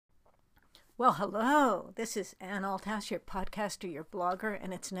Well, hello. This is Ann Althouse, your podcaster, your blogger,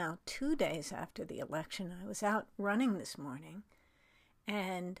 and it's now 2 days after the election. I was out running this morning,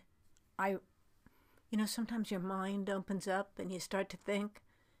 and sometimes your mind opens up and you start to think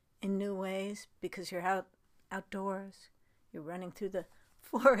in new ways because you're outdoors, you're running through the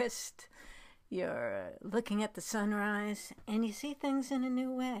forest, you're looking at the sunrise, and you see things in a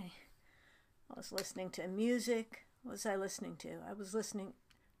new way. I was listening to music. What was I listening to? I was listening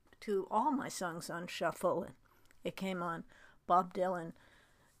to all my songs on shuffle, and it came on Bob Dylan,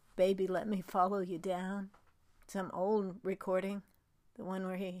 Baby Let Me Follow You Down, some old recording, the one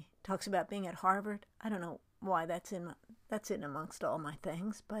where he talks about being at Harvard. I don't know why that's in amongst all my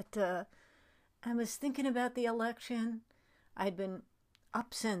things, but I was thinking about the election. I'd been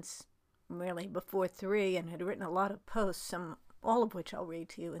up since really before 3 and had written a lot of posts, all of which I'll read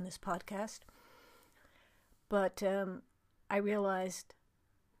to you in this podcast. But I realized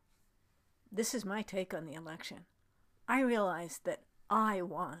this is my take on the election. I realized that I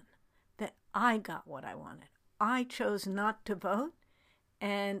won, that I got what I wanted. I chose not to vote,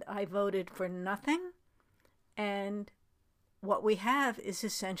 and I voted for nothing. And what we have is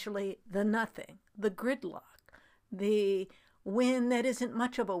essentially the nothing, the gridlock, the win that isn't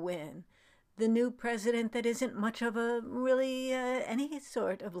much of a win, the new president that isn't much of a really any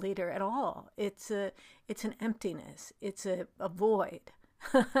sort of leader at all. It's an emptiness. It's a void.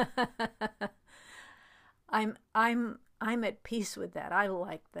 I'm at peace with that. I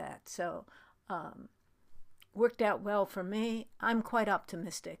like that. So worked out well for me. I'm quite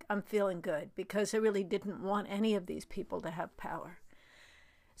optimistic. I'm feeling good because I really didn't want any of these people to have power.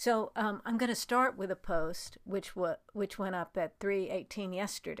 So I'm going to start with a post which went up at 3:18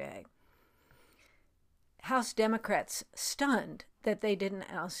 yesterday. House Democrats stunned that they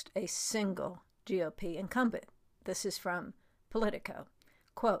didn't oust a single GOP incumbent. This is from Politico.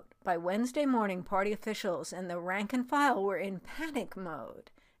 Quote, by Wednesday morning, party officials and the rank and file were in panic mode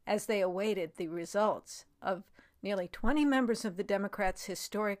as they awaited the results of nearly 20 members of the Democrats'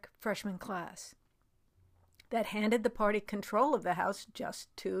 historic freshman class that handed the party control of the House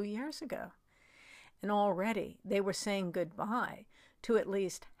just 2 years ago. And already they were saying goodbye to at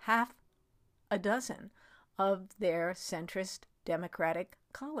least half a dozen of their centrist Democratic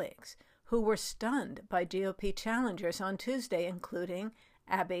colleagues who were stunned by GOP challengers on Tuesday, including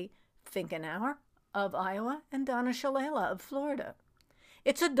Abby Finkenauer of Iowa and Donna Shalala of Florida.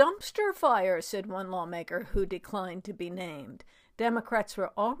 It's a dumpster fire, said one lawmaker who declined to be named. Democrats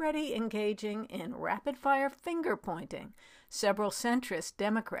were already engaging in rapid-fire finger-pointing. Several centrist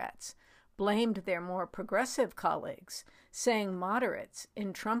Democrats blamed their more progressive colleagues, saying moderates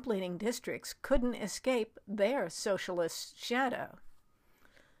in Trump-leaning districts couldn't escape their socialist shadow.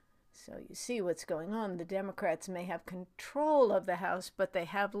 So you see what's going on. The Democrats may have control of the House, but they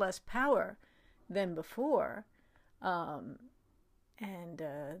have less power than before. And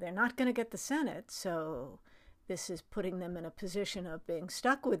they're not going to get the Senate, so this is putting them in a position of being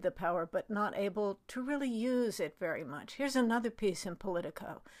stuck with the power, but not able to really use it very much. Here's another piece in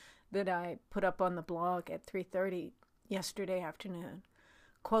Politico that I put up on the blog at 3:30 yesterday afternoon.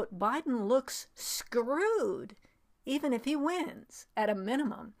 Quote, Biden looks screwed, even if he wins. At a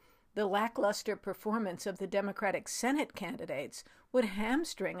minimum, the lackluster performance of the Democratic Senate candidates would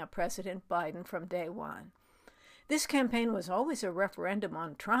hamstring a President Biden from day one. This campaign was always a referendum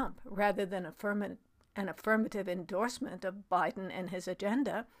on Trump rather than an affirmative endorsement of Biden and his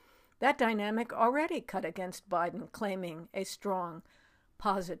agenda. That dynamic already cut against Biden claiming a strong,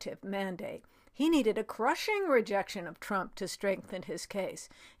 positive mandate. He needed a crushing rejection of Trump to strengthen his case.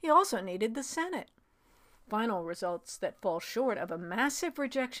 He also needed the Senate. Final results that fall short of a massive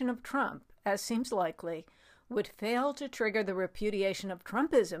rejection of Trump, as seems likely, would fail to trigger the repudiation of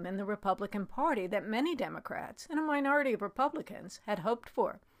Trumpism in the Republican Party that many Democrats and a minority of Republicans had hoped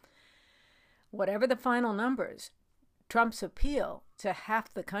for. Whatever the final numbers, Trump's appeal to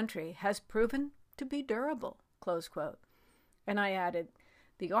half the country has proven to be durable, close quote. And I added,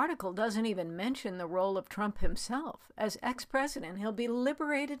 the article doesn't even mention the role of Trump himself. As ex-president, he'll be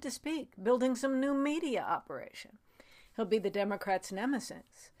liberated to speak, building some new media operation. He'll be the Democrats'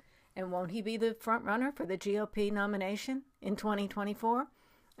 nemesis. And won't he be the front runner for the GOP nomination in 2024?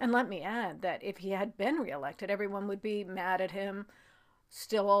 And let me add that if he had been reelected, everyone would be mad at him,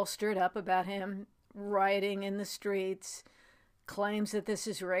 still all stirred up about him rioting in the streets, claims that this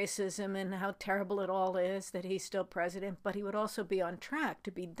is racism and how terrible it all is that he's still president, but he would also be on track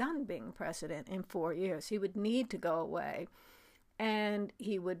to be done being president in 4 years. He would need to go away, and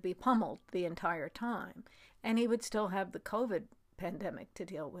he would be pummeled the entire time, and he would still have the COVID pandemic to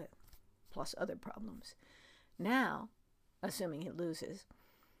deal with, plus other problems. Now, assuming he loses,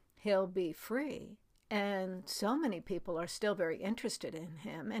 he'll be free. And so many people are still very interested in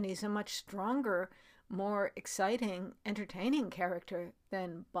him, and he's a much stronger, more exciting, entertaining character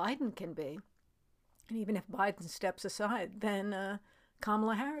than Biden can be. And even if Biden steps aside, then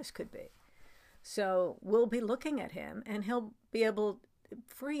Kamala Harris could be. So we'll be looking at him, and he'll be able,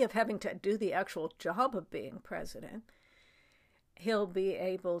 free of having to do the actual job of being president, he'll be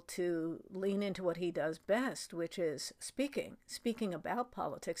able to lean into what he does best, which is speaking about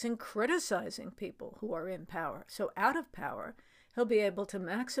politics and criticizing people who are in power. So out of power, he'll be able to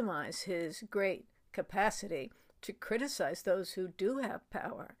maximize his great capacity to criticize those who do have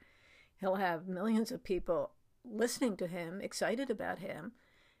power. He'll have millions of people listening to him, excited about him,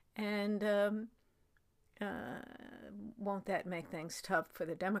 and won't that make things tough for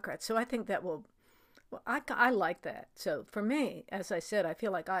the Democrats? So I think that will, well, I like that. So for me, as I said, I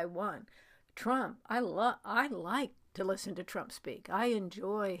feel like I won. Trump, I like to listen to Trump speak. I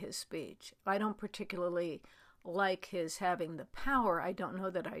enjoy his speech. I don't particularly like his having the power. I don't know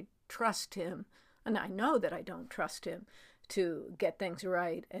that I trust him, and I know that I don't trust him to get things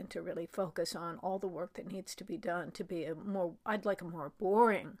right and to really focus on all the work that needs to be done to be I'd like a more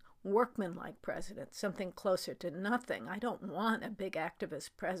boring, workman-like president, something closer to nothing. I don't want a big activist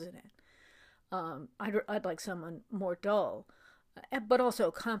president. I'd like someone more dull, but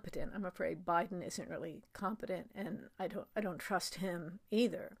also competent. I'm afraid Biden isn't really competent, and I don't trust him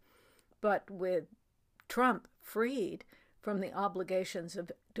either. But with Trump freed from the obligations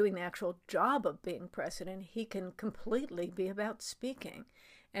of doing the actual job of being president, he can completely be about speaking.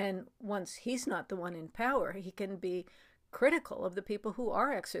 And once he's not the one in power, he can be critical of the people who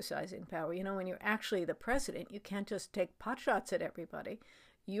are exercising power. You know, when you're actually the president, you can't just take potshots at everybody.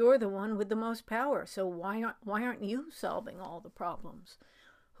 You're the one with the most power, so why aren't you solving all the problems?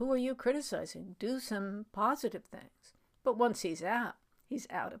 Who are you criticizing? Do some positive things. But once he's out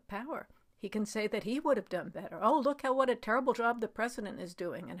of power. He can say that he would have done better. Oh, look what a terrible job the president is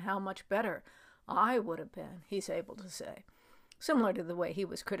doing and how much better I would have been, he's able to say. Similar to the way he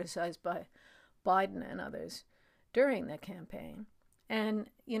was criticized by Biden and others during the campaign.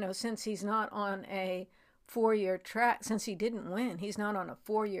 And, you know, since he's not on a 4-year track, since he didn't win, he's not on a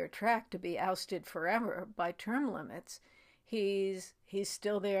 4-year track to be ousted forever by term limits. He's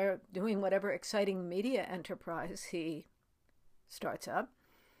still there doing whatever exciting media enterprise he starts up,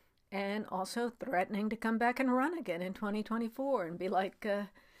 and also threatening to come back and run again in 2024 and be like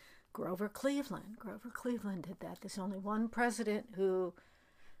Grover Cleveland. Grover Cleveland did that. There's only one president who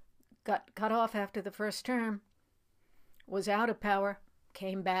got cut off after the first term, was out of power,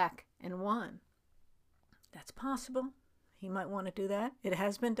 came back, and won. That's possible. He might want to do that. It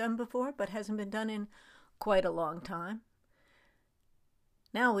has been done before, but hasn't been done in quite a long time.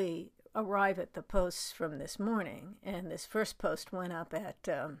 Now we arrive at the posts from this morning, and this first post went up at,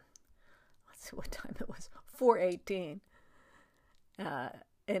 let's see what time it was, 4:18.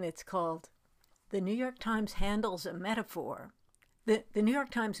 And it's called, "The New York Times Handles a Metaphor." The New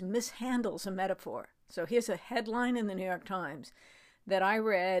York Times mishandles a metaphor. So here's a headline in the New York Times that I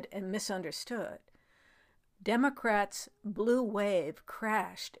read and misunderstood. Democrats' blue wave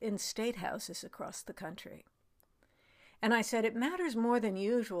crashed in state houses across the country. And I said it matters more than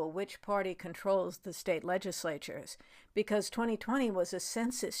usual which party controls the state legislatures, because 2020 was a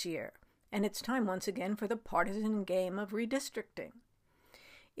census year, and it's time once again for the partisan game of redistricting.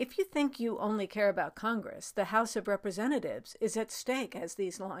 If you think you only care about Congress, the House of Representatives is at stake as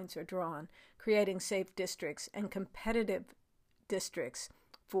these lines are drawn, creating safe districts and competitive districts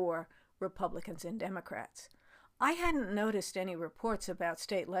for Republicans and Democrats. I hadn't noticed any reports about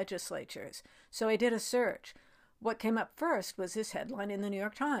state legislatures, so I did a search. What came up first was this headline in the New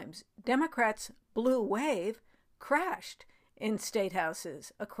York Times. Democrats' blue wave crashed in state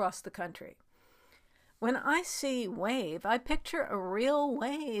houses across the country. When I see wave, I picture a real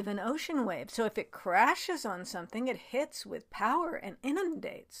wave, an ocean wave. So if it crashes on something, it hits with power and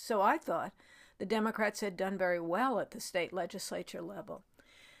inundates. So I thought the Democrats had done very well at the state legislature level.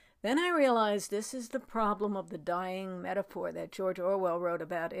 Then I realized this is the problem of the dying metaphor that George Orwell wrote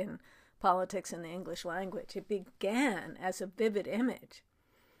about in Politics in the English Language. It began as a vivid image,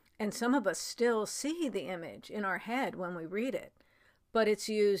 and some of us still see the image in our head when we read it, but it's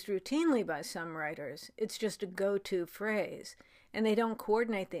used routinely by some writers. It's just a go-to phrase, and they don't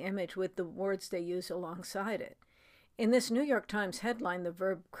coordinate the image with the words they use alongside it. In this New York Times headline, the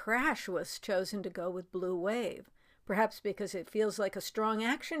verb crash was chosen to go with blue wave, perhaps because it feels like a strong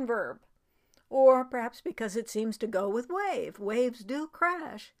action verb, or perhaps because it seems to go with wave. Waves do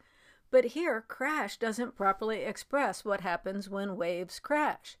crash. But here, crash doesn't properly express what happens when waves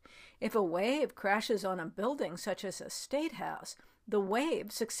crash. If a wave crashes on a building such as a state house, The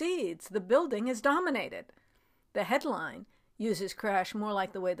wave succeeds. The building is dominated. The headline uses crash more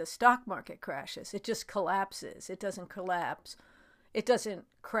like the way the stock market crashes. It just collapses. It doesn't collapse. It doesn't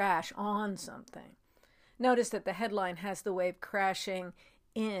crash on something. Notice that the headline has the wave crashing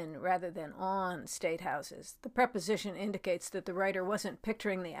in rather than on state houses. The preposition indicates that the writer wasn't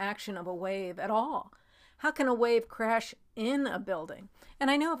picturing the action of a wave at all. How can a wave crash in a building?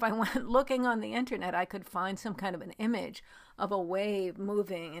 And I know if I went looking on the internet, I could find some kind of an image of a wave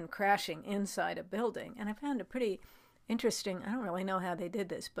moving and crashing inside a building. And I found a pretty interesting, I don't really know how they did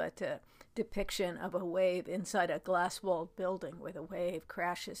this, but depiction of a wave inside a glass-walled building where the wave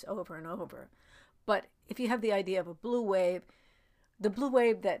crashes over and over. But if you have the idea of a blue wave, the blue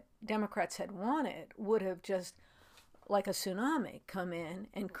wave that Democrats had wanted would have just, like a tsunami, come in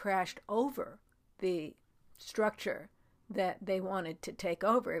and crashed over the structure that they wanted to take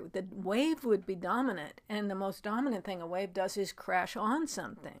over. The wave would be dominant, and the most dominant thing a wave does is crash on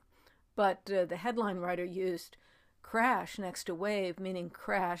something. But the headline writer used crash next to wave, meaning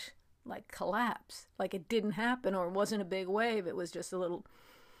crash like collapse, like it didn't happen or it wasn't a big wave. It was just a little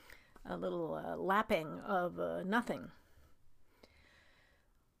lapping of nothing.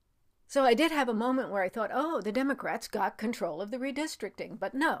 So I did have a moment where I thought, oh, the Democrats got control of the redistricting.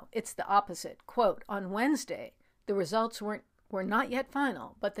 But no, it's the opposite. Quote, on Wednesday, the results were not yet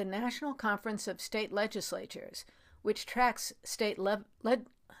final, but the National Conference of State Legislatures, which tracks state-level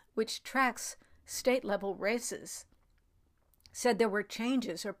races, said there were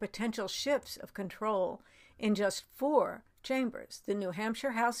changes or potential shifts of control in just 4 chambers, the New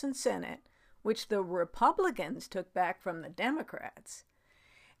Hampshire House and Senate, which the Republicans took back from the Democrats,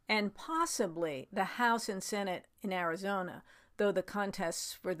 and possibly the House and Senate in Arizona, though the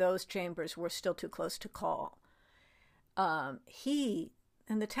contests for those chambers were still too close to call. And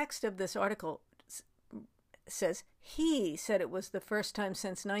the text of this article says, he said it was the first time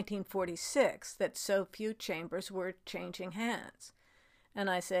since 1946 that so few chambers were changing hands. And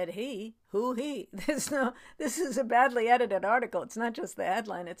I said, he? Who he? This is a badly edited article. It's not just the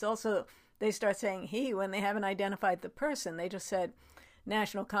headline. It's also, they start saying he when they haven't identified the person. They just said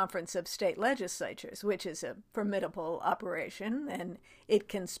National Conference of State Legislatures, which is a formidable operation, and it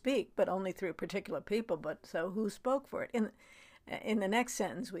can speak, but only through particular people. But so who spoke for it? In the next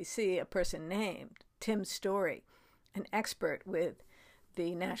sentence, we see a person named Tim Story, an expert with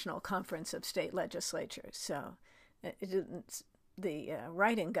the National Conference of State Legislatures. So the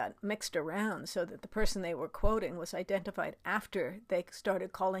writing got mixed around so that the person they were quoting was identified after they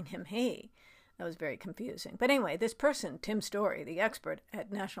started calling him he. That was very confusing. But anyway, this person, Tim Story, the expert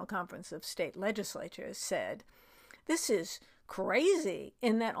at National Conference of State Legislatures, said, this is crazy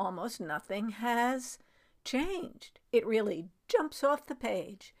in that almost nothing has changed. It really jumps off the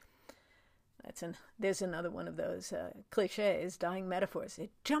page. There's another one of those cliches, dying metaphors. It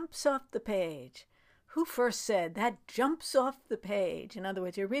jumps off the page. Who first said that jumps off the page? In other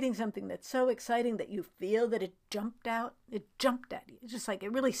words, you're reading something that's so exciting that you feel that it jumped out. It jumped at you. It's just like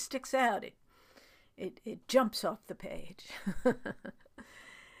it really sticks out. It jumps off the page.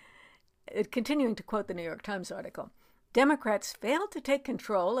 Continuing to quote the New York Times article, Democrats failed to take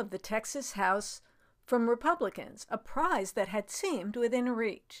control of the Texas House from Republicans, a prize that had seemed within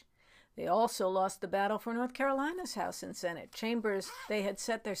reach. They also lost the battle for North Carolina's House and Senate, chambers they had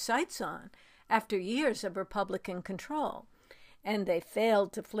set their sights on after years of Republican control. And they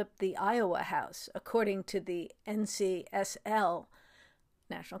failed to flip the Iowa House, according to the NCSL,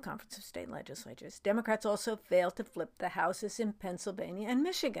 National Conference of State Legislatures. Democrats also failed to flip the houses in Pennsylvania and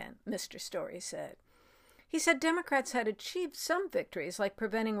Michigan, Mr. Story said. He said Democrats had achieved some victories, like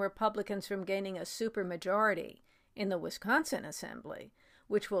preventing Republicans from gaining a supermajority in the Wisconsin Assembly,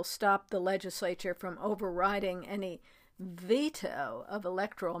 which will stop the legislature from overriding any veto of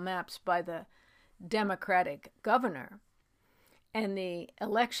electoral maps by the Democratic governor. And the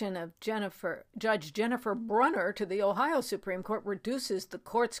election of Judge Jennifer Brunner to the Ohio Supreme Court reduces the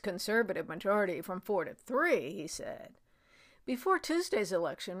court's conservative majority from 4 to 3, he said. Before Tuesday's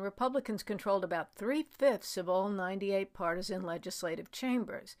election, Republicans controlled about 3/5 of all 98 partisan legislative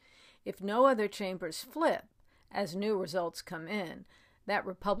chambers. If no other chambers flip, as new results come in, that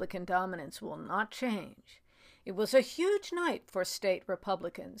Republican dominance will not change. It was a huge night for state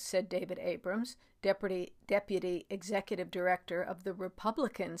Republicans, said David Abrams, Deputy Executive Director of the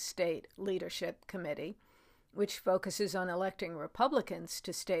Republican State Leadership Committee, which focuses on electing Republicans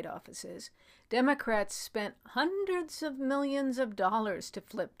to state offices. Democrats spent hundreds of millions of dollars to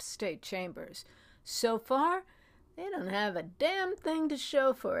flip state chambers. So far, they don't have a damn thing to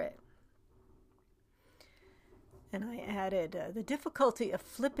show for it. And I added, the difficulty of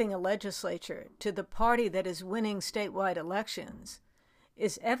flipping a legislature to the party that is winning statewide elections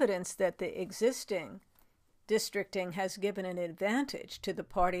is evidence that the existing districting has given an advantage to the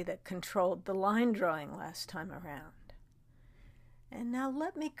party that controlled the line drawing last time around. And now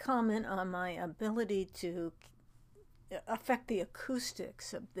let me comment on my ability to affect the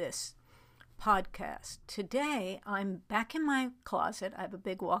acoustics of this podcast. Today, I'm back in my closet. I have a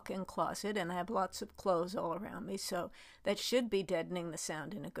big walk-in closet, and I have lots of clothes all around me, so that should be deadening the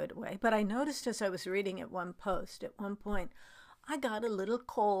sound in a good way. But I noticed as I was reading at one post, at one point, I got a little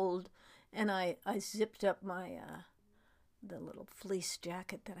cold, and I zipped up my the little fleece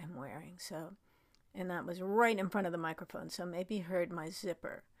jacket that I'm wearing. So, and that was right in front of the microphone, so maybe you heard my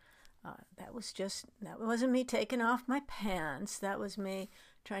zipper. That wasn't me taking off my pants. That was me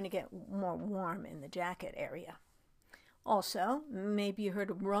trying to get more warm in the jacket area. Also, maybe you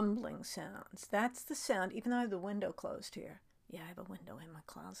heard rumbling sounds. That's the sound, even though I have the window closed here. Yeah, I have a window in my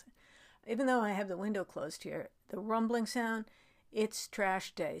closet. Even though I have the window closed here, the rumbling sound, it's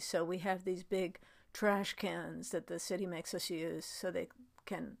trash day. So we have these big trash cans that the city makes us use so they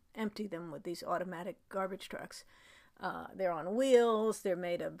can empty them with these automatic garbage trucks. They're on wheels. They're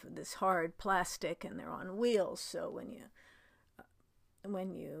made of this hard plastic, and they're on wheels. So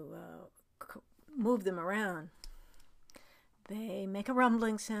when you move them around, they make a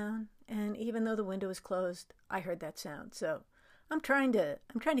rumbling sound. And even though the window is closed, I heard that sound. So I'm trying to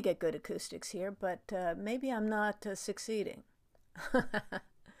get good acoustics here, but maybe I'm not succeeding.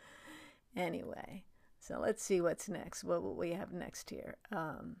 Anyway, so let's see what's next. What will we have next here?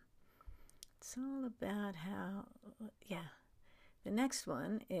 It's all about how, the next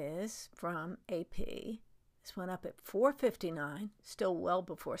one is from AP. This one up at 4:59, still well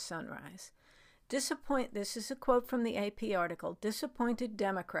before sunrise. This is a quote from the AP article. Disappointed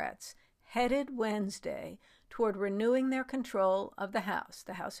Democrats headed Wednesday toward renewing their control of the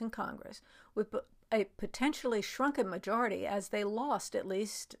House and Congress, with a potentially shrunken majority as they lost at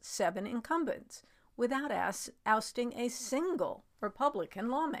least 7 incumbents without ousting a single Republican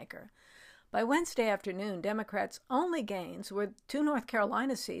lawmaker. By Wednesday afternoon, Democrats' only gains were 2 North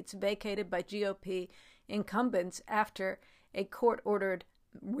Carolina seats vacated by GOP incumbents after a court-ordered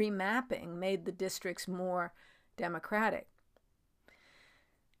remapping made the districts more Democratic.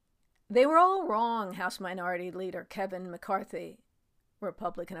 They were all wrong, House Minority Leader Kevin McCarthy,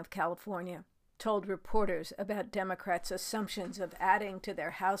 Republican of California, told reporters about Democrats' assumptions of adding to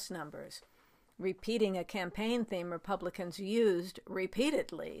their House numbers, repeating a campaign theme Republicans used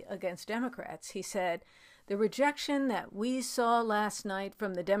repeatedly against Democrats. He said, "The rejection that we saw last night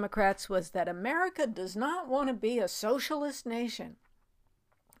from the Democrats was that America does not want to be a socialist nation.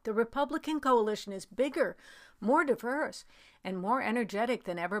 The Republican coalition is bigger, more diverse, and more energetic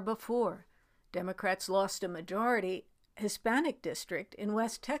than ever before. Democrats lost a majority Hispanic district in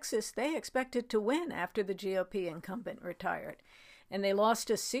West Texas they expected to win after the GOP incumbent retired. And they lost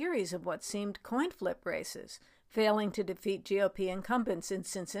a series of what seemed coin flip races, failing to defeat GOP incumbents in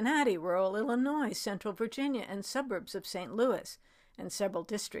Cincinnati, rural Illinois, central Virginia, and suburbs of St. Louis, and several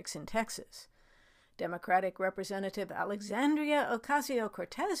districts in Texas. Democratic Representative Alexandria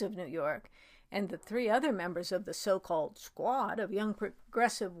Ocasio-Cortez of New York and the 3 other members of the so-called squad of young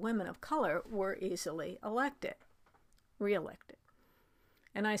progressive women of color were easily reelected.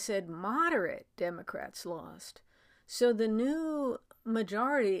 And I said moderate Democrats lost. So the new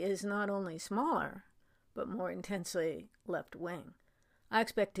majority is not only smaller, but more intensely left-wing. I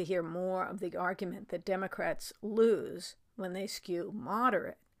expect to hear more of the argument that Democrats lose when they skew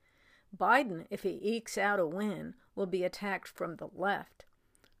moderate. Biden, if he ekes out a win, will be attacked from the left.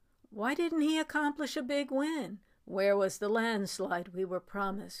 Why didn't he accomplish a big win? Where was the landslide we were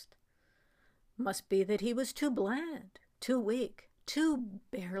promised? Must be that he was too bland, too weak, too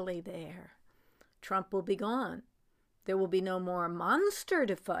barely there. Trump will be gone. There will be no more monster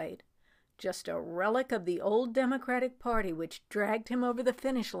to fight, just a relic of the old Democratic Party which dragged him over the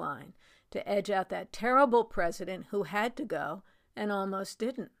finish line to edge out that terrible president who had to go and almost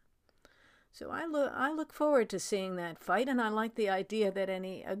didn't. So I look forward to seeing that fight, and I like the idea that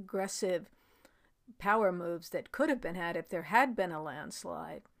any aggressive power moves that could have been had if there had been a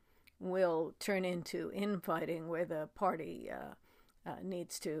landslide will turn into infighting where the party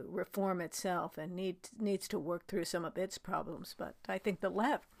needs to reform itself and needs to work through some of its problems. But I think the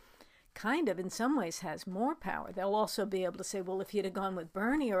left kind of in some ways has more power. They'll also be able to say, well, if you'd have gone with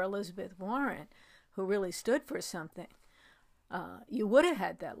Bernie or Elizabeth Warren, who really stood for something, you would have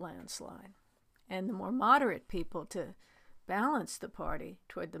had that landslide. And the more moderate people to balance the party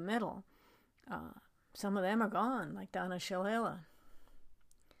toward the middle, some of them are gone, like Donna Shalala.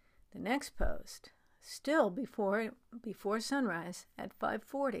 The next post, still before sunrise at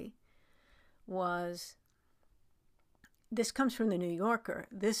 5:40, this comes from the New Yorker.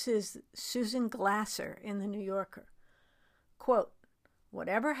 This is Susan Glasser in the New Yorker. Quote,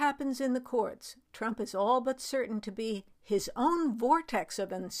 "Whatever happens in the courts, Trump is all but certain to be his own vortex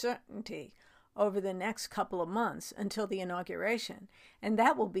of uncertainty over the next couple of months until the inauguration, and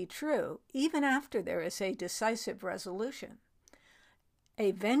that will be true even after there is a decisive resolution.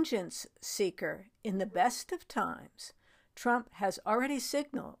 A vengeance seeker in the best of times, Trump has already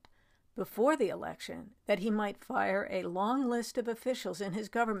signaled before the election that he might fire a long list of officials in his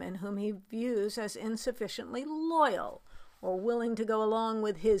government whom he views as insufficiently loyal or willing to go along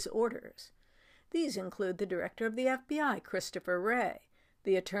with his orders. These include the director of the FBI, Christopher Wray,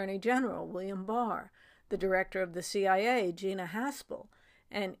 the Attorney General, William Barr, the director of the CIA, Gina Haspel,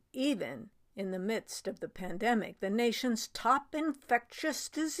 and even, in the midst of the pandemic, the nation's top infectious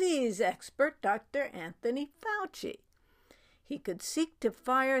disease expert, Dr. Anthony Fauci. He could seek to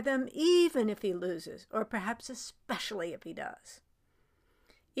fire them even if he loses, or perhaps especially if he does.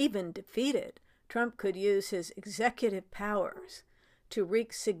 Even defeated, Trump could use his executive powers to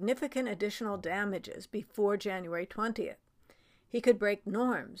wreak significant additional damages before January 20th. He could break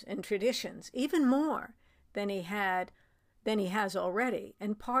norms and traditions even more than he has already,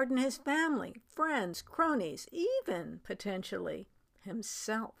 and pardon his family, friends, cronies, even potentially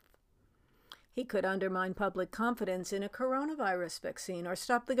himself. He could undermine public confidence in a coronavirus vaccine or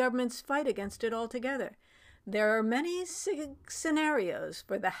stop the government's fight against it altogether. There are many scenarios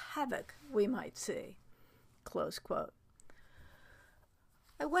for the havoc we might see." Close quote.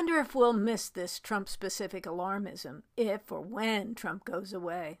 I wonder if we'll miss this Trump-specific alarmism if or when Trump goes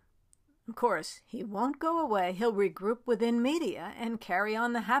away. Of course, he won't go away. He'll regroup within media and carry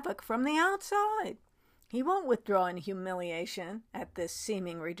on the havoc from the outside. He won't withdraw in humiliation at this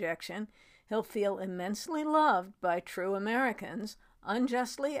seeming rejection. He'll feel immensely loved by true Americans,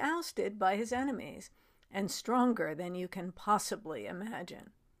 unjustly ousted by his enemies, and stronger than you can possibly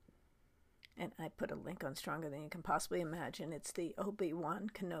imagine. And I put a link on Stronger Than You Can Possibly Imagine. It's the Obi-Wan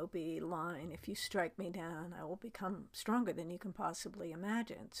Kenobi line, "If you strike me down, I will become stronger than you can possibly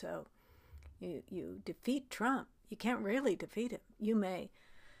imagine." So you defeat Trump. You can't really defeat him. You may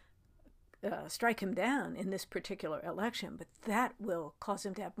strike him down in this particular election, but that will cause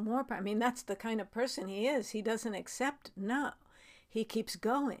him to have more power. I mean, that's the kind of person he is. He doesn't accept no. He keeps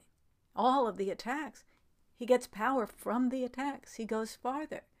going. All of the attacks. He gets power from the attacks. He goes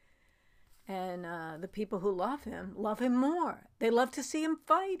farther. And the people who love him more. They love to see him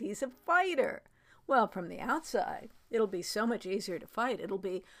fight. He's a fighter. Well, from the outside, it'll be so much easier to fight. It'll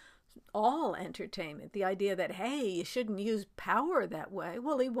be all entertainment. The idea that, hey, you shouldn't use power that way.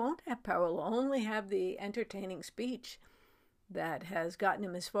 Well, he won't have power. He'll only have the entertaining speech that has gotten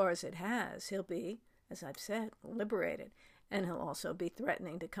him as far as it has. He'll be, as I've said, liberated. And he'll also be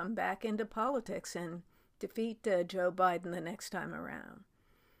threatening to come back into politics and defeat Joe Biden the next time around.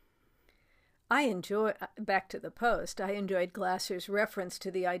 Back to the Post, I enjoyed Glasser's reference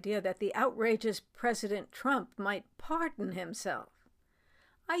to the idea that the outrageous President Trump might pardon himself.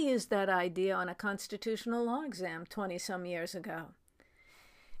 I used that idea on a constitutional law exam 20-some years ago.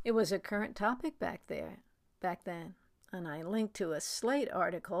 It was a current topic back then, and I linked to a Slate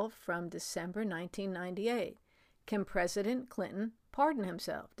article from December 1998. Can President Clinton pardon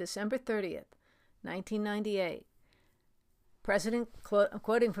himself? December 30th, 1998. Quoting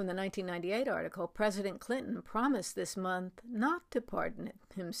from the 1998 article, President Clinton promised this month not to pardon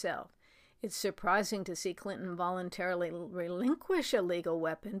himself. It's surprising to see Clinton voluntarily relinquish a legal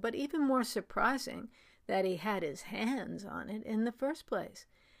weapon, but even more surprising that he had his hands on it in the first place.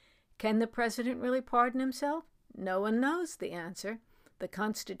 Can the president really pardon himself? No one knows the answer. The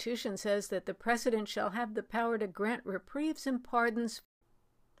Constitution says that the president shall have the power to grant reprieves and pardons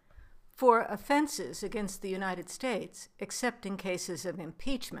for offenses against the United States, except in cases of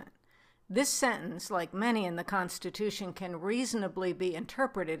impeachment. This sentence, like many in the Constitution, can reasonably be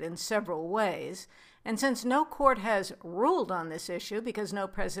interpreted in several ways, and since no court has ruled on this issue because no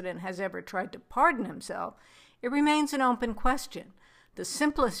president has ever tried to pardon himself, it remains an open question. The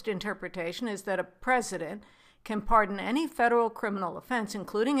simplest interpretation is that a president can pardon any federal criminal offense,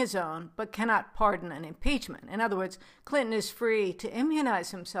 including his own, but cannot pardon an impeachment. In other words, Clinton is free to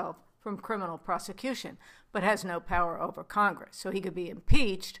immunize himself from criminal prosecution, but has no power over Congress. So he could be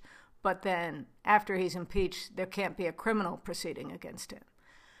impeached, but then after he's impeached, there can't be a criminal proceeding against him.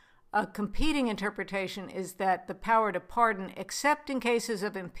 A competing interpretation is that the power to pardon, except in cases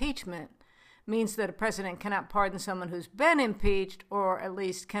of impeachment, means that a president cannot pardon someone who's been impeached, or at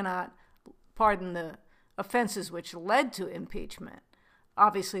least cannot pardon the offenses which led to impeachment,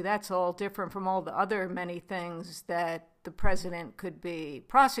 obviously that's all different from all the other many things that the president could be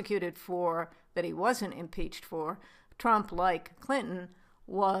prosecuted for that he wasn't impeached for. Trump, like Clinton,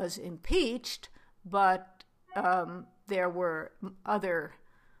 was impeached, but there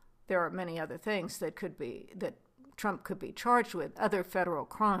are many other things that Trump could be charged with, other federal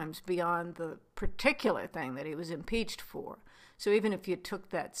crimes beyond the particular thing that he was impeached for. So even if you took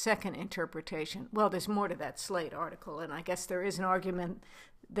that second interpretation, well, there's more to that Slate article, and I guess there is an argument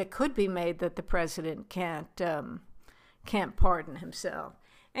that could be made that the president can't pardon himself.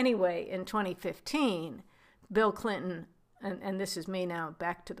 Anyway, in 2015, Bill Clinton, and this is me now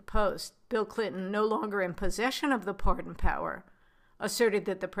back to the Post, Bill Clinton, no longer in possession of the pardon power, asserted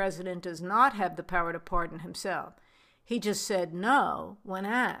that the president does not have the power to pardon himself. He just said no when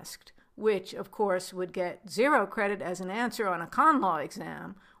asked, which, of course, would get zero credit as an answer on a con law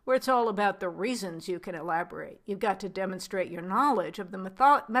exam, where it's all about the reasons you can elaborate. You've got to demonstrate your knowledge of the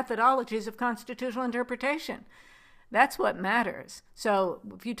methodologies of constitutional interpretation. That's what matters. So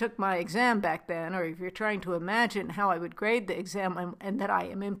if you took my exam back then, or if you're trying to imagine how I would grade the exam and that I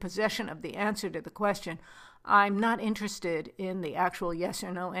am in possession of the answer to the question, I'm not interested in the actual yes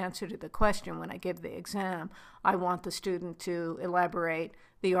or no answer to the question when I give the exam. I want the student to elaborate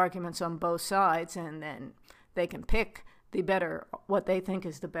the arguments on both sides, and then they can pick what they think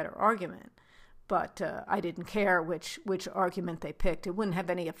is the better argument. But I didn't care which argument they picked. It wouldn't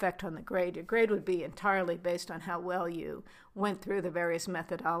have any effect on the grade. Your grade would be entirely based on how well you went through the various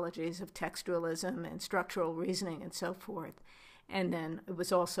methodologies of textualism and structural reasoning and so forth. And then it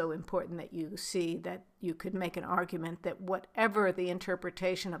was also important that you see that you could make an argument that whatever the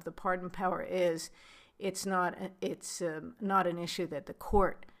interpretation of the pardon power is, it's not an issue that the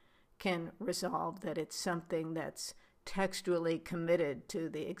court can resolve, that it's something that's textually committed to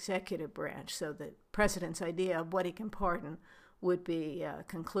the executive branch. So the president's idea of what he can pardon would be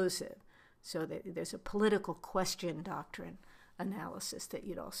conclusive. So there's a political question doctrine analysis that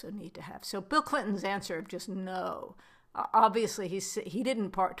you'd also need to have. So Bill Clinton's answer of just no, obviously he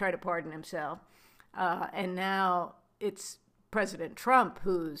didn't try to pardon himself, and now it's President Trump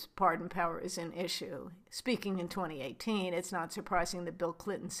whose pardon power is an issue. Speaking in 2018, it's not surprising that Bill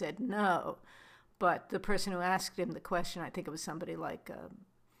Clinton said no, but the person who asked him the question, I think it was somebody like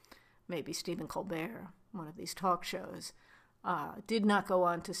maybe Stephen Colbert, one of these talk shows, did not go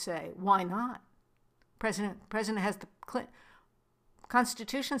on to say, why not? President has the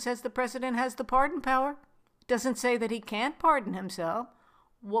Constitution says the president has the pardon power. It doesn't say that he can't pardon himself.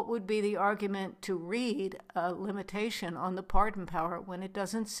 What would be the argument to read a limitation on the pardon power when it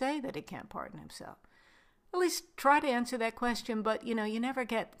doesn't say that he can't pardon himself? At least try to answer that question, but you never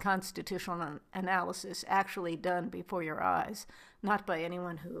get constitutional analysis actually done before your eyes, not by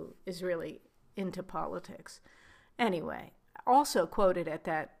anyone who is really into politics. Anyway, also quoted at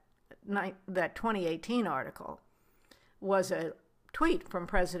that 2018 article was a tweet from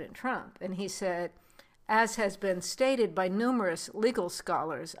President Trump, and he said, "As has been stated by numerous legal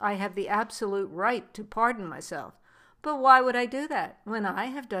scholars, I have the absolute right to pardon myself. But why would I do that when I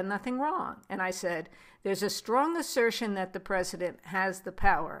have done nothing wrong?" And I said, "There's a strong assertion that the president has the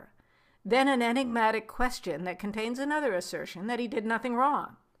power, then an enigmatic question that contains another assertion that he did nothing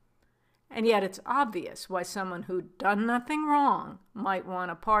wrong. And yet it's obvious why someone who'd done nothing wrong might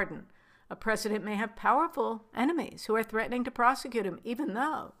want a pardon. A president may have powerful enemies who are threatening to prosecute him, even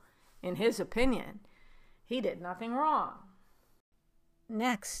though, in his opinion, he did nothing wrong."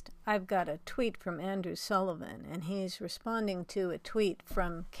 Next, I've got a tweet from Andrew Sullivan, and he's responding to a tweet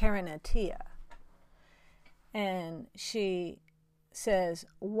from Karen Attia. And she says,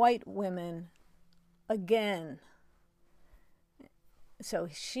 "White women again." So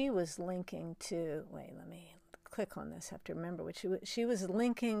she was linking to, wait, let me click on this. I have to remember what she was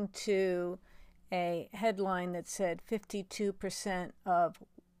linking to a headline that said 52% of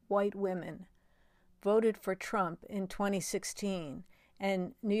white women voted for Trump in 2016,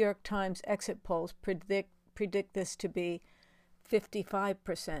 and New York Times exit polls predict this to be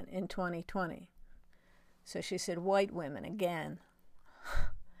 55% in 2020. So she said, white women again.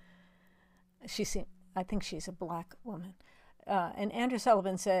 I think she's a black woman. And Andrew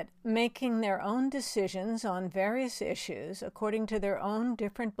Sullivan said, "Making their own decisions on various issues according to their own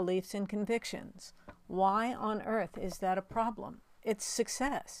different beliefs and convictions. Why on earth is that a problem? It's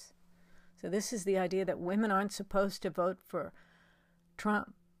success." So this is the idea that women aren't supposed to vote for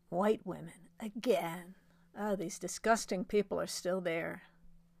Trump. White women again. Oh, these disgusting people are still there.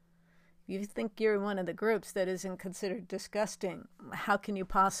 If you think you're one of the groups that isn't considered disgusting, how can you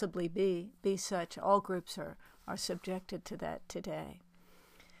possibly be such? All groups are subjected to that today.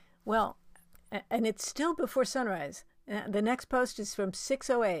 Well, and it's still before sunrise. The next post is from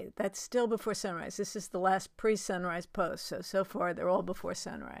 6:08. That's still before sunrise. This is the last pre-sunrise post. So far, they're all before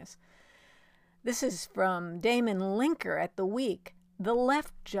sunrise. This is from Damon Linker at The Week. The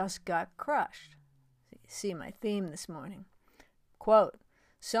left just got crushed. See my theme this morning. Quote,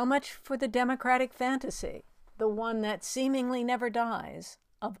 so much for the democratic fantasy, the one that seemingly never dies,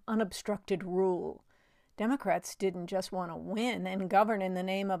 of unobstructed rule. Democrats didn't just want to win and govern in the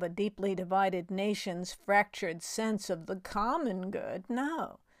name of a deeply divided nation's fractured sense of the common good.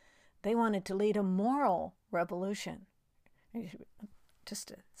 No, they wanted to lead a moral revolution. Just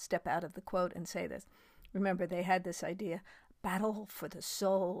to step out of the quote and say this. Remember, they had this idea, battle for the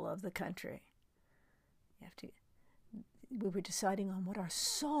soul of the country. We were deciding on what our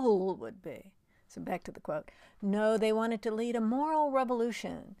soul would be. So back to the quote. No, they wanted to lead a moral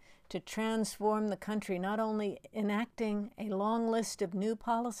revolution to transform the country, not only enacting a long list of new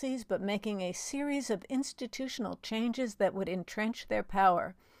policies, but making a series of institutional changes that would entrench their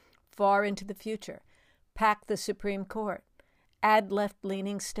power far into the future, pack the Supreme Court, add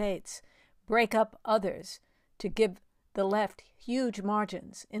left-leaning states, break up others to give the left huge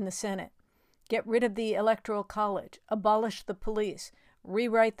margins in the Senate, get rid of the Electoral College, abolish the police,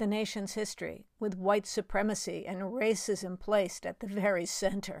 rewrite the nation's history with white supremacy and racism placed at the very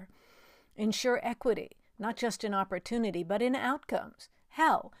center, ensure equity, not just in opportunity, but in outcomes.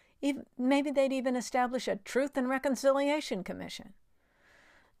 Hell, maybe they'd even establish a Truth and Reconciliation Commission.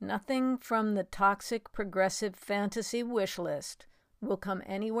 Nothing from the toxic progressive fantasy wish list will come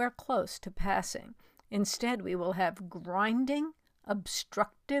anywhere close to passing. Instead, we will have grinding,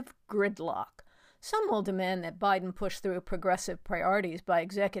 obstructive gridlock. Some will demand that Biden push through progressive priorities by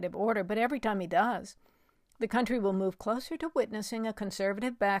executive order, but every time he does, the country will move closer to witnessing a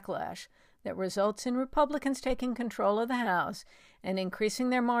conservative backlash that results in Republicans taking control of the House and increasing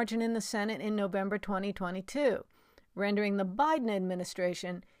their margin in the Senate in November 2022, rendering the Biden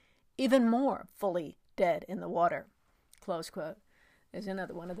administration even more fully dead in the water. Close quote. There's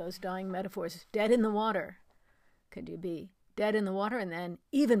another one of those dying metaphors. Dead in the water. Could you be dead in the water and then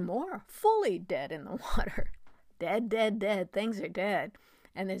even more fully dead in the water? Dead, dead, dead. Things are dead.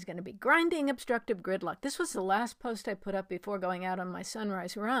 And there's going to be grinding, obstructive gridlock. This was the last post I put up before going out on my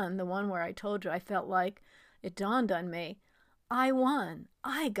sunrise run, the one where I told you I felt like it dawned on me. I won.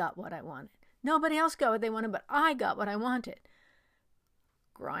 I got what I wanted. Nobody else got what they wanted, but I got what I wanted.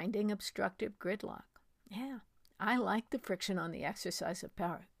 Grinding, obstructive gridlock. Yeah, I like the friction on the exercise of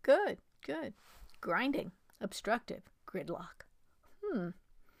power. Good, good. Grinding, obstructive gridlock.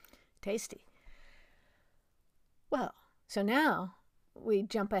 Tasty. Well, so now we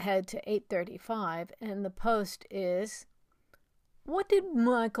jump ahead to 8:35, and the post is, what did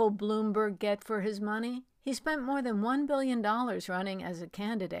Michael Bloomberg get for his money? He spent more than $1 billion running as a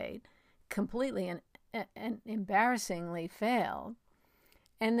candidate, completely and embarrassingly failed,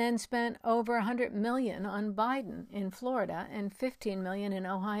 and then spent over $100 million on Biden in Florida and $15 million in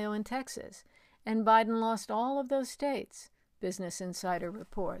Ohio and Texas. And Biden lost all of those states, Business Insider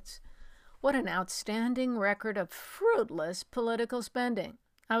reports. What an outstanding record of fruitless political spending.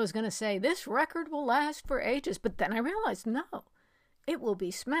 I was going to say, this record will last for ages, but then I realized, no, it will be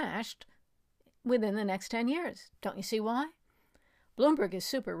smashed within the next 10 years. Don't you see why? Bloomberg is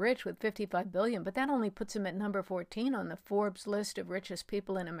super rich with $55 billion, but that only puts him at number 14 on the Forbes list of richest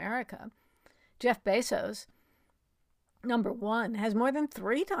people in America. Jeff Bezos, number 1, has more than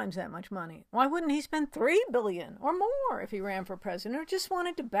 3 times that much money. Why wouldn't he spend $3 billion or more if he ran for president or just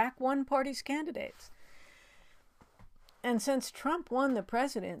wanted to back one party's candidates? And since Trump won the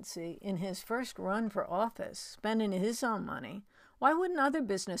presidency in his first run for office, spending his own money, why wouldn't other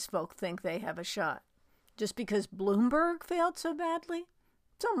business folk think they have a shot? Just because Bloomberg failed so badly?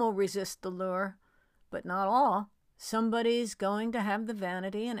 Some will resist the lure, but not all. Somebody's going to have the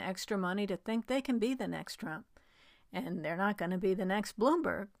vanity and extra money to think they can be the next Trump. And they're not going to be the next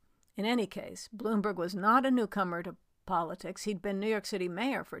Bloomberg. In any case, Bloomberg was not a newcomer to politics. He'd been New York City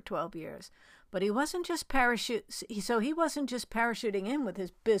mayor for 12 years. But he wasn't just parachuting in with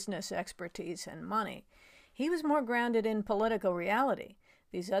his business expertise and money. He was more grounded in political reality.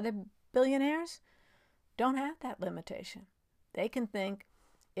 These other billionaires don't have that limitation. They can think,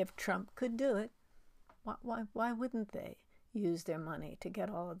 if Trump could do it, why wouldn't they use their money to get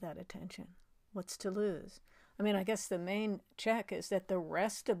all of that attention? What's to lose? I mean, I guess the main check is that the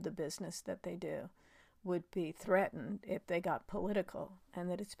rest of the business that they do would be threatened if they got political, and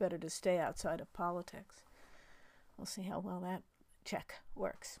that it's better to stay outside of politics. We'll see how well that check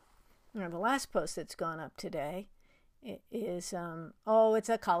works. Now, the last post that's gone up today is, it's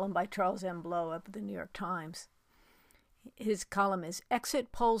a column by Charles M. Blow of the New York Times. His column is,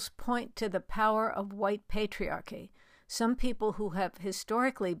 Exit Polls Point to the Power of White Patriarchy. Some people who have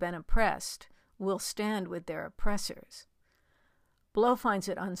historically been oppressed will stand with their oppressors. Blow finds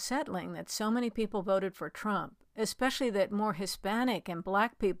it unsettling that so many people voted for Trump, especially that more Hispanic and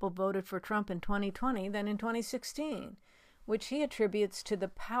Black people voted for Trump in 2020 than in 2016, which he attributes to the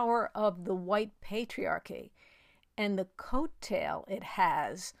power of the white patriarchy and the coattail it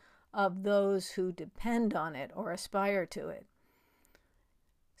has of those who depend on it or aspire to it.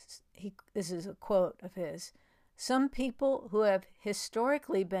 This is a quote of his. Some people who have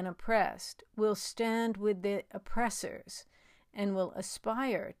historically been oppressed will stand with the oppressors and will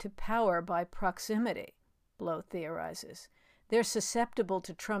aspire to power by proximity, Blow theorizes. They're susceptible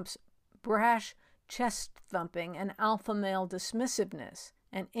to Trump's brash chest-thumping and alpha male dismissiveness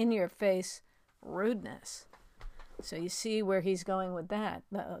and in-your-face rudeness. So you see where he's going with that.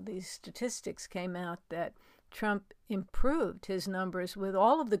 These statistics came out that Trump improved his numbers with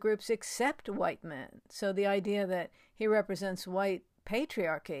all of the groups except white men. So the idea that he represents white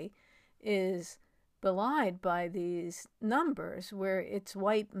patriarchy is belied by these numbers where it's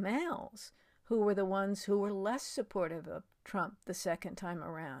white males who were the ones who were less supportive of Trump the second time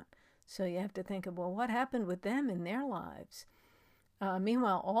around. So you have to think of, well, what happened with them in their lives?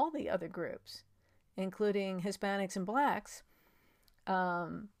 Meanwhile, all the other groups, including Hispanics and Blacks,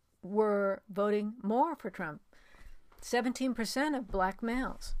 were voting more for Trump. 17% of Black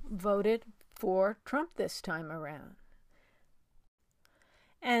males voted for Trump this time around.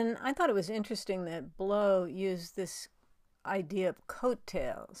 And I thought it was interesting that Blow used this idea of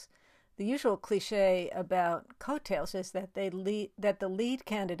coattails. The usual cliche about coattails is that the lead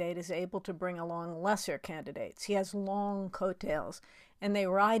candidate is able to bring along lesser candidates. He has long coattails, and they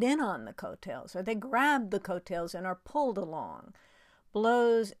ride in on the coattails, or they grab the coattails and are pulled along.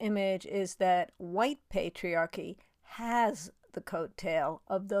 Blow's image is that white patriarchy has the coattail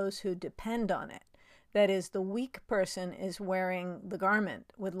of those who depend on it. That is, the weak person is wearing the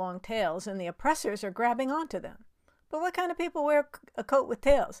garment with long tails, and the oppressors are grabbing onto them. But what kind of people wear a coat with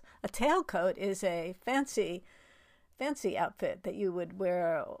tails? A tailcoat is a fancy outfit that you would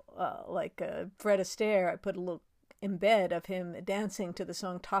wear, like Fred Astaire. I put a little embed of him dancing to the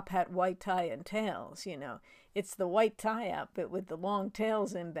song Top Hat, White Tie, and Tails. You know, it's the white tie outfit with the long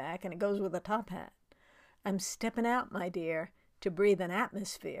tails in back, and it goes with a top hat. I'm stepping out, my dear, to breathe an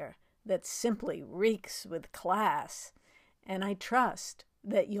atmosphere that simply reeks with class, and I trust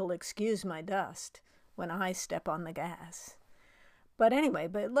that you'll excuse my dust when I step on the gas. But anyway,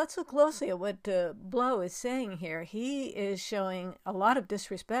 let's look closely at what Blow is saying here. He is showing a lot of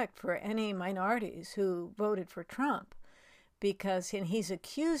disrespect for any minorities who voted for Trump, because he's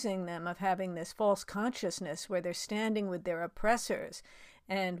accusing them of having this false consciousness where they're standing with their oppressors,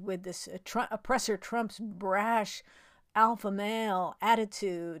 and with this oppressor Trump's brash alpha male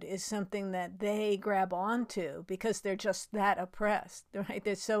attitude is something that they grab onto because they're just that oppressed, right?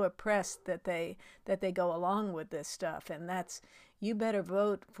 They're so oppressed that they go along with this stuff. And that's, you better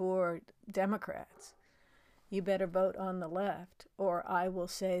vote for Democrats. You better vote on the left, or I will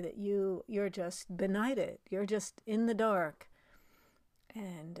say that you're just benighted. You're just in the dark,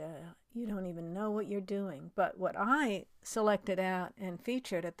 and you don't even know what you're doing. But what I selected out and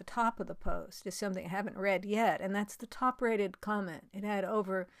featured at the top of the post is something I haven't read yet, and that's the top-rated comment. It had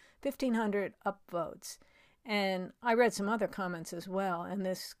over 1,500 upvotes, and I read some other comments as well. And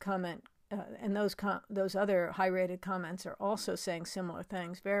this comment and those other high-rated comments are also saying similar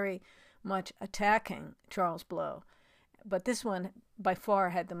things, very much attacking Charles Blow. But this one by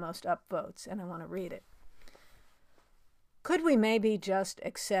far had the most upvotes, and I want to read it. Could we maybe just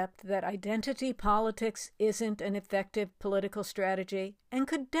accept that identity politics isn't an effective political strategy? And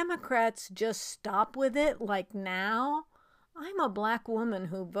could Democrats just stop with it, like now? I'm a Black woman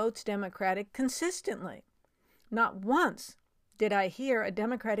who votes Democratic consistently. Not once did I hear a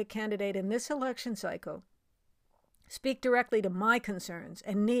Democratic candidate in this election cycle speak directly to my concerns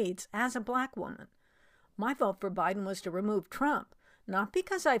and needs as a Black woman. My vote for Biden was to remove Trump, not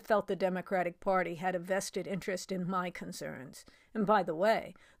because I felt the Democratic Party had a vested interest in my concerns. And by the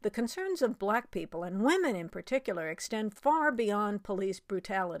way, the concerns of Black people, and women in particular, extend far beyond police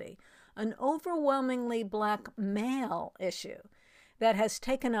brutality, an overwhelmingly Black male issue that has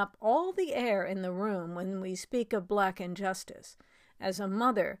taken up all the air in the room when we speak of Black injustice. As a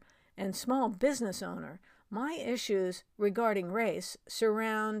mother and small business owner, my issues regarding race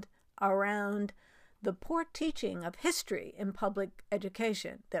surround around the poor teaching of history in public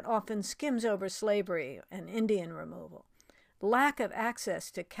education that often skims over slavery and Indian removal, lack of access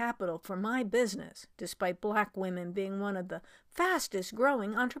to capital for my business, despite Black women being one of the fastest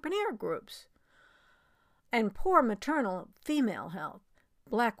growing entrepreneur groups, and poor maternal female health,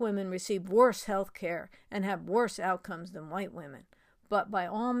 black women receive worse health care and have worse outcomes than white women. But by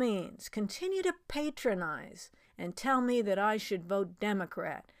all means, continue to patronize and tell me that I should vote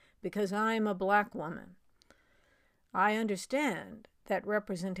Democrat because I'm a black woman. I understand that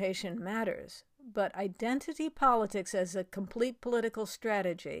representation matters, but identity politics as a complete political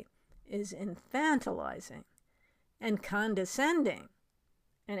strategy is infantilizing and condescending,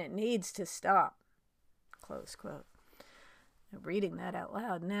 and it needs to stop." Close quote. Reading that out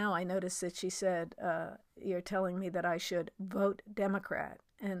loud now, I noticed that she said, "You're telling me that I should vote Democrat,"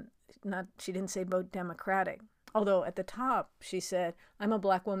 and she didn't say vote Democratic. Although at the top she said, "I'm a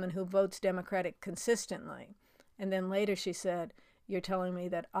black woman who votes Democratic consistently." And then later she said, "You're telling me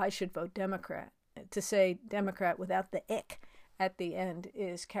that I should vote Democrat." To say Democrat without the ick at the end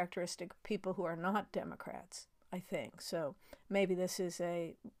is characteristic of people who are not Democrats, I think. So maybe this is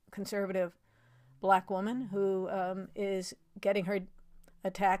a conservative black woman who is getting her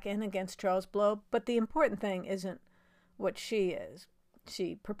attack in against Charles Blow. But the important thing isn't what she is.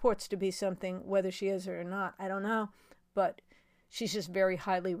 She purports to be something, whether she is or not, I don't know. But she's just very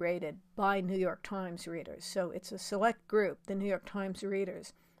highly rated by New York Times readers. So it's a select group, the New York Times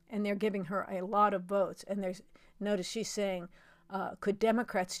readers, and they're giving her a lot of votes. And notice she's saying, could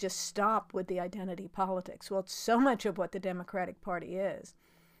Democrats just stop with the identity politics? Well, it's so much of what the Democratic Party is.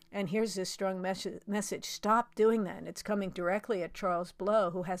 And here's this strong message: stop doing that. And it's coming directly at Charles Blow,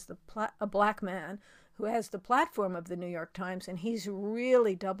 who has a black man who has the platform of the New York Times, and he's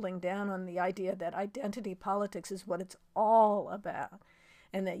really doubling down on the idea that identity politics is what it's all about,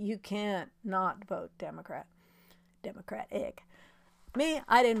 and that you can't not vote Democrat. Democratic. Me,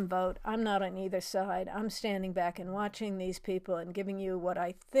 I didn't vote. I'm not on either side. I'm standing back and watching these people and giving you what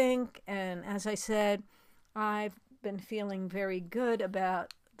I think. And as I said, I've been feeling very good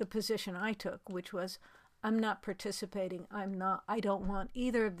about the position I took, which was I'm not participating. I don't want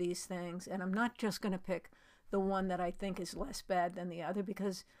either of these things. And I'm not just going to pick the one that I think is less bad than the other,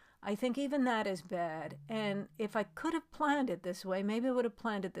 because I think even that is bad. And if I could have planned it this way, maybe I would have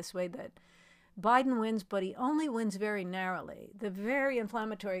planned it this way, that Biden wins, but he only wins very narrowly. The very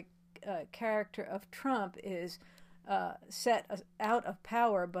inflammatory character of Trump is set out of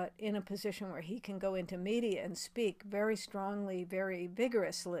power, but in a position where he can go into media and speak very strongly, very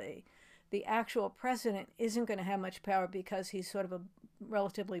vigorously. The actual president isn't going to have much power because he's sort of a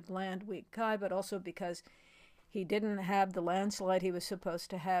relatively bland, weak guy, but also because he didn't have the landslide he was supposed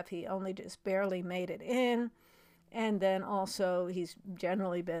to have. He only just barely made it in. And then also he's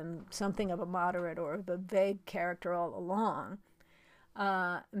generally been something of a moderate or of a vague character all along.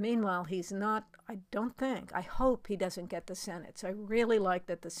 Meanwhile, he's not, I hope he doesn't get the Senate. So I really like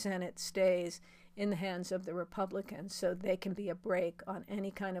that the Senate stays in the hands of the Republicans so they can be a brake on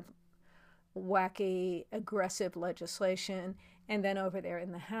any kind of wacky, aggressive legislation. And then over there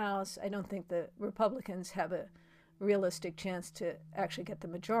in the House, I don't think the Republicans have a realistic chance to actually get the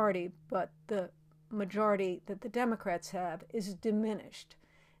majority, but the majority that the Democrats have is diminished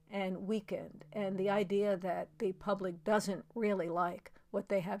and weakened. And the idea that the public doesn't really like what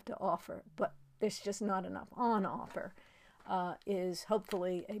they have to offer, but there's just not enough on offer, is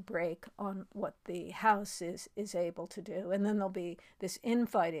hopefully a break on what the House is able to do. And then there'll be this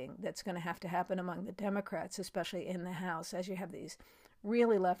infighting that's going to have to happen among the Democrats, especially in the House, as you have these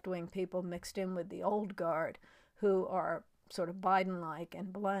really left-wing people mixed in with the old guard who are sort of Biden-like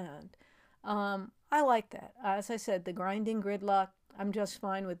and bland. I like that. As I said, the grinding gridlock, I'm just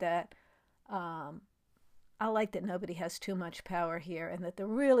fine with that. I like that nobody has too much power here, and that the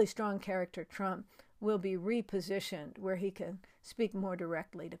really strong character Trump will be repositioned where he can speak more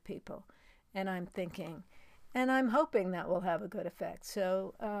directly to people. And I'm thinking, and I'm hoping that will have a good effect.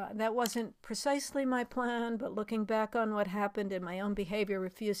 So that wasn't precisely my plan, but looking back on what happened and my own behavior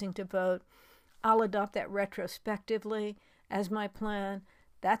refusing to vote, I'll adopt that retrospectively as my plan.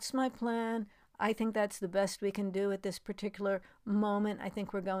 That's my plan. I think that's the best we can do at this particular moment. I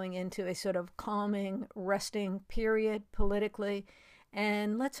think we're going into a sort of calming, resting period politically.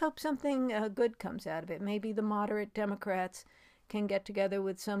 And let's hope something good comes out of it. Maybe the moderate Democrats can get together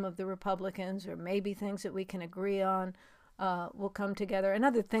with some of the Republicans, or maybe things that we can agree on will come together.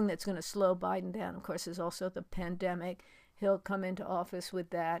 Another thing that's going to slow Biden down, of course, is also the pandemic. He'll come into office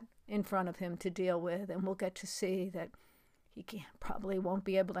with that in front of him to deal with, and we'll get to see that he probably won't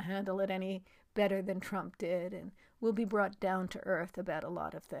be able to handle it any better than Trump did, and will be brought down to earth about a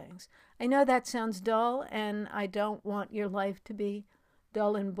lot of things. I know that sounds dull, and I don't want your life to be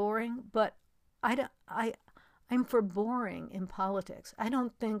dull and boring, but I'm for boring in politics. I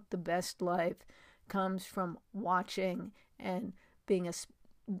don't think the best life comes from watching and being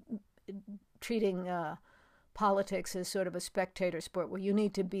treating politics as sort of a spectator sport where you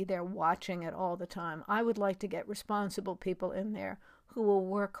need to be there watching it all the time. I would like to get responsible people in there who will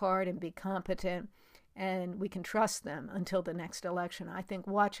work hard and be competent, and we can trust them until the next election. I think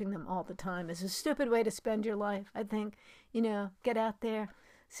watching them all the time is a stupid way to spend your life. I think, get out there,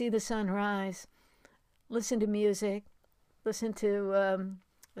 see the sun rise, listen to music, listen to,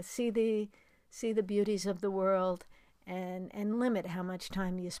 see the beauties of the world, and limit how much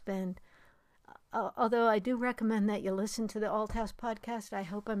time you spend. Although I do recommend that you listen to the Althouse podcast. I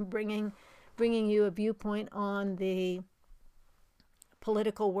hope I'm bringing you a viewpoint on the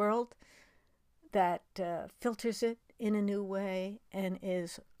political world that filters it in a new way and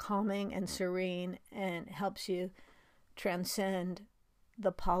is calming and serene and helps you transcend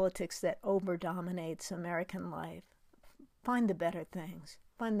the politics that overdominates American life. Find the better things.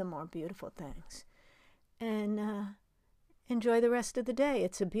 Find the more beautiful things. And enjoy the rest of the day.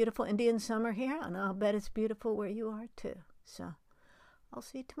 It's a beautiful Indian summer here, and I'll bet it's beautiful where you are too. So I'll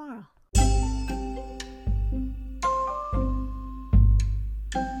see you tomorrow.